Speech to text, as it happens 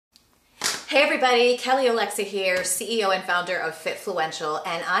Hey everybody, Kelly Alexa here, CEO and founder of Fitfluential,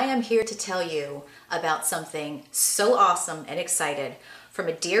 and I am here to tell you about something so awesome and excited from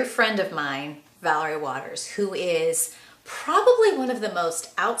a dear friend of mine, Valerie Waters, who is probably one of the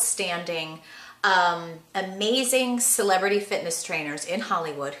most outstanding, amazing celebrity fitness trainers in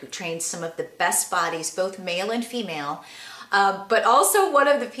Hollywood, who trains some of the best bodies, both male and female. But also one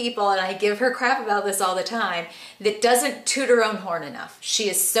of the people, and I give her crap about this all the time, that doesn't toot her own horn enough. She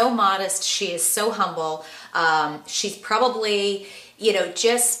is so modest. She is so humble. She's probably,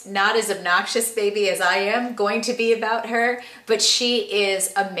 just not as obnoxious maybe as I am going to be about her, but she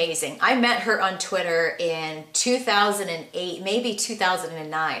is amazing. I met her on Twitter in 2008, maybe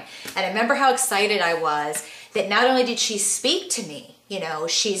 2009. And I remember how excited I was that not only did she speak to me,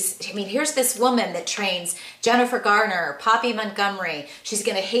 here's this woman that trains Jennifer Garner, Poppy Montgomery. She's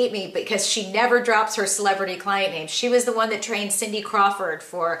going to hate me because she never drops her celebrity client name. She was the one that trained Cindy Crawford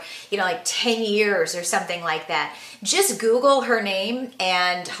for, like 10 years or something like that. Just Google her name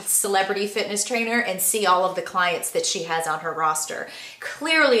and celebrity fitness trainer and see all of the clients that she has on her roster.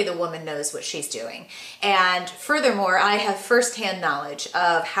 Clearly the woman knows what she's doing. And furthermore, I have firsthand knowledge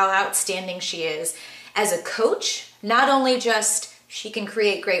of how outstanding she is as a coach. Not only just she can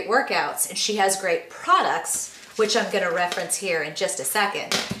create great workouts, and she has great products, which I'm going to reference here in just a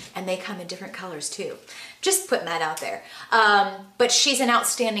second. And they come in different colors too. Just putting that out there. But she's an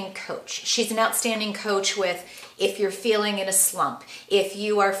outstanding coach. She's an outstanding coach with if you're feeling in a slump, if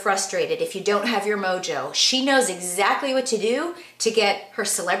you are frustrated, if you don't have your mojo. She knows exactly what to do to get her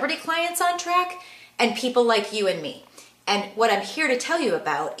celebrity clients on track and people like you and me. And what I'm here to tell you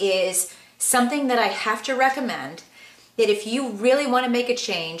about is something that I have to recommend, that if you really want to make a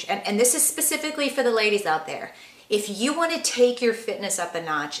change, and this is specifically for the ladies out there, if you want to take your fitness up a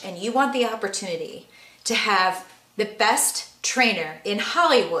notch and you want the opportunity to have the best trainer in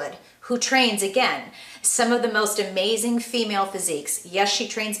Hollywood who trains, again, some of the most amazing female physiques. Yes, she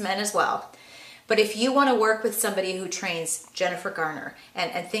trains men as well. But if you want to work with somebody who trains Jennifer Garner,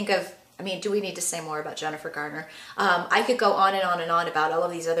 and think of, do we need to say more about Jennifer Garner? I could go on and on and on about all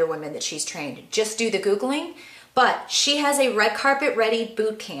of these other women that she's trained. Just do the Googling. But she has a red carpet ready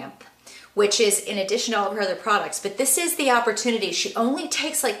boot camp, which is in addition to all of her other products. But this is the opportunity. She only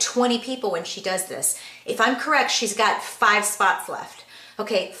takes like 20 people when she does this. If I'm correct, she's got 5 spots left.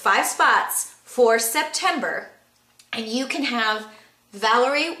 Okay, 5 spots for September. And you can have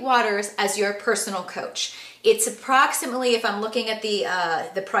Valerie Waters as your personal coach. It's approximately, if I'm looking at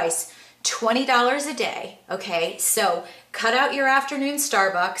the price, $20 a day. Okay, so cut out your afternoon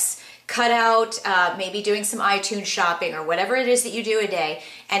Starbucks. Cut out maybe doing some iTunes shopping or whatever it is that you do a day.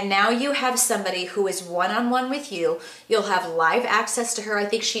 And now you have somebody who is one-on-one with you. You'll have live access to her. I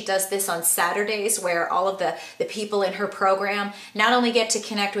think she does this on Saturdays where all of the people in her program not only get to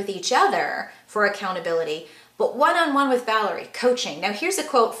connect with each other for accountability, but one-on-one with Valerie, coaching. Now here's a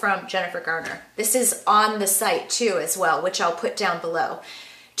quote from Jennifer Garner. This is on the site too as well, which I'll put down below.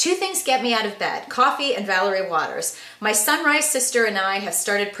 2 things get me out of bed, coffee and Valerie Waters. My sunrise sister and I have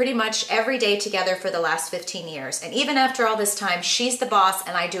started pretty much every day together for the last 15 years. And even after all this time, she's the boss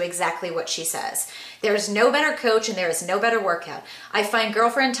and I do exactly what she says. There is no better coach and there is no better workout. I find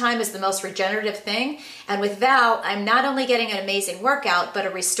girlfriend time is the most regenerative thing. And with Val, I'm not only getting an amazing workout, but a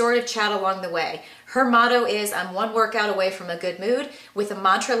restorative chat along the way. Her motto is, I'm one workout away from a good mood. With a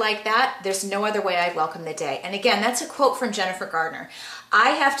mantra like that, there's no other way I'd welcome the day. And again, that's a quote from Jennifer Garner.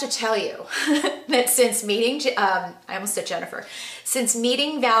 I have to tell you that since meeting, I almost said Jennifer, since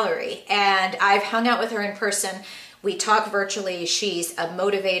meeting Valerie, and I've hung out with her in person, we talk virtually, she's a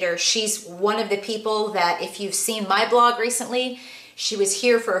motivator. She's one of the people that, if you've seen my blog recently, she was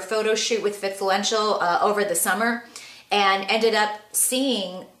here for a photo shoot with Fitfluential over the summer and ended up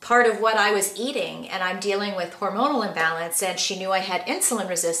seeing part of what I was eating, and I'm dealing with hormonal imbalance, and she knew I had insulin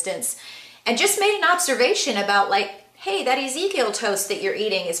resistance, and just made an observation about hey, that Ezekiel toast that you're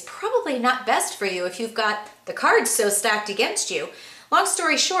eating is probably not best for you if you've got the cards so stacked against you. Long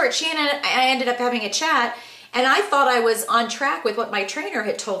story short, she and I ended up having a chat, and I thought I was on track with what my trainer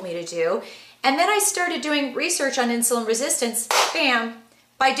had told me to do. And then I started doing research on insulin resistance. Bam!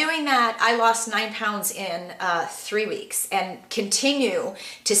 By doing that, I lost 9 pounds in 3 weeks and continue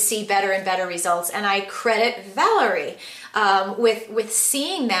to see better and better results. And I credit Valerie with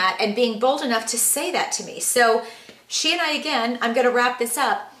seeing that and being bold enough to say that to me. So she and I, again, I'm going to wrap this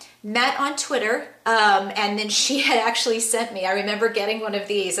up, met on Twitter, and then she had actually sent me, I remember getting one of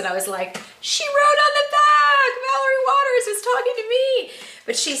these, and I was like, she wrote on the back, Valerie Waters is talking to me.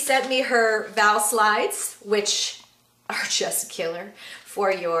 But she sent me her Val slides, which are just killer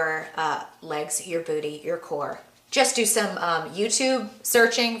for your legs, your booty, your core. Just do some YouTube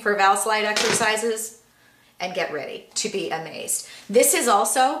searching for Valsalite exercises and get ready to be amazed. This is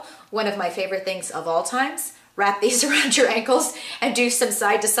also one of my favorite things of all times. Wrap these around your ankles and do some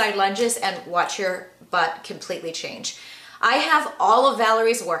side-to-side lunges and watch your butt completely change. I have all of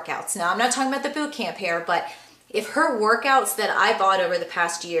Valerie's workouts. Now, I'm not talking about the boot camp here, but if her workouts that I bought over the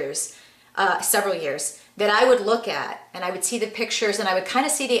past years, several years, that I would look at and I would see the pictures and I would kind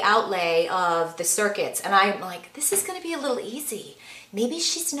of see the outlay of the circuits, and I'm like, this is going to be a little easy. Maybe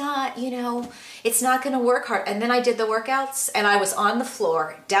she's not, you know, it's not going to work hard. And then I did the workouts and I was on the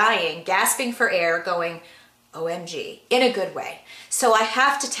floor, dying, gasping for air, going, OMG, in a good way. So I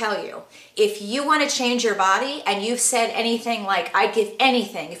have to tell you, if you want to change your body and you've said anything like, I'd give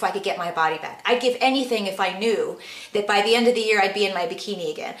anything if I could get my body back. I'd give anything if I knew that by the end of the year I'd be in my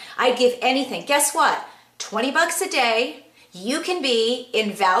bikini again. I'd give anything. Guess what? 20 bucks a day, you can be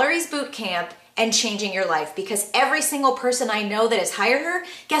in Valerie's boot camp and changing your life, because every single person I know that has hired her,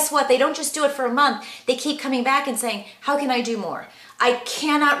 guess what? They don't just do it for a month. They keep coming back and saying, how can I do more? I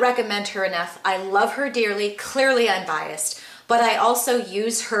cannot recommend her enough. I love her dearly. Clearly I'm biased, but I also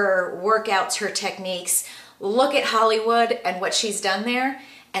use her workouts, her techniques. Look at Hollywood and what she's done there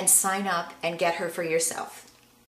and sign up and get her for yourself.